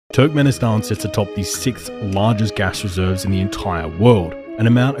Turkmenistan sits atop the 6th largest gas reserves in the entire world, an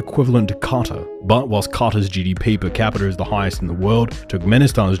amount equivalent to Qatar. But whilst Qatar's GDP per capita is the highest in the world,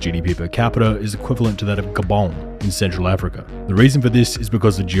 Turkmenistan's GDP per capita is equivalent to that of Gabon in Central Africa. The reason for this is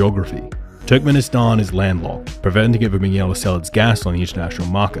because of geography. Turkmenistan is landlocked, preventing it from being able to sell its gas on the international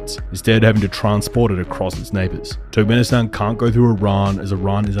markets, instead having to transport it across its neighbours. Turkmenistan can't go through Iran, as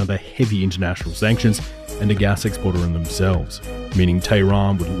Iran is under heavy international sanctions and a gas exporter in themselves, meaning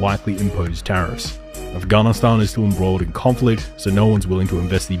Tehran would likely impose tariffs. Afghanistan is still embroiled in conflict, so no one's willing to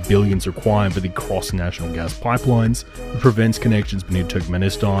invest the billions required for the cross-national gas pipelines, which prevents connections between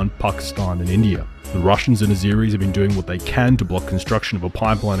Turkmenistan, Pakistan and India. The Russians and Azeris have been doing what they can to block construction of a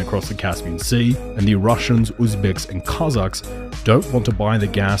pipeline across the Caspian Sea, and the Russians, Uzbeks and Kazakhs don't want to buy the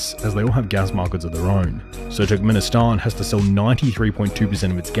gas as they all have gas markets of their own. So Turkmenistan has to sell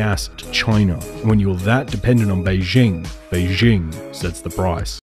 93.2% of its gas to China, and when you're that dependent on Beijing, Beijing sets the price.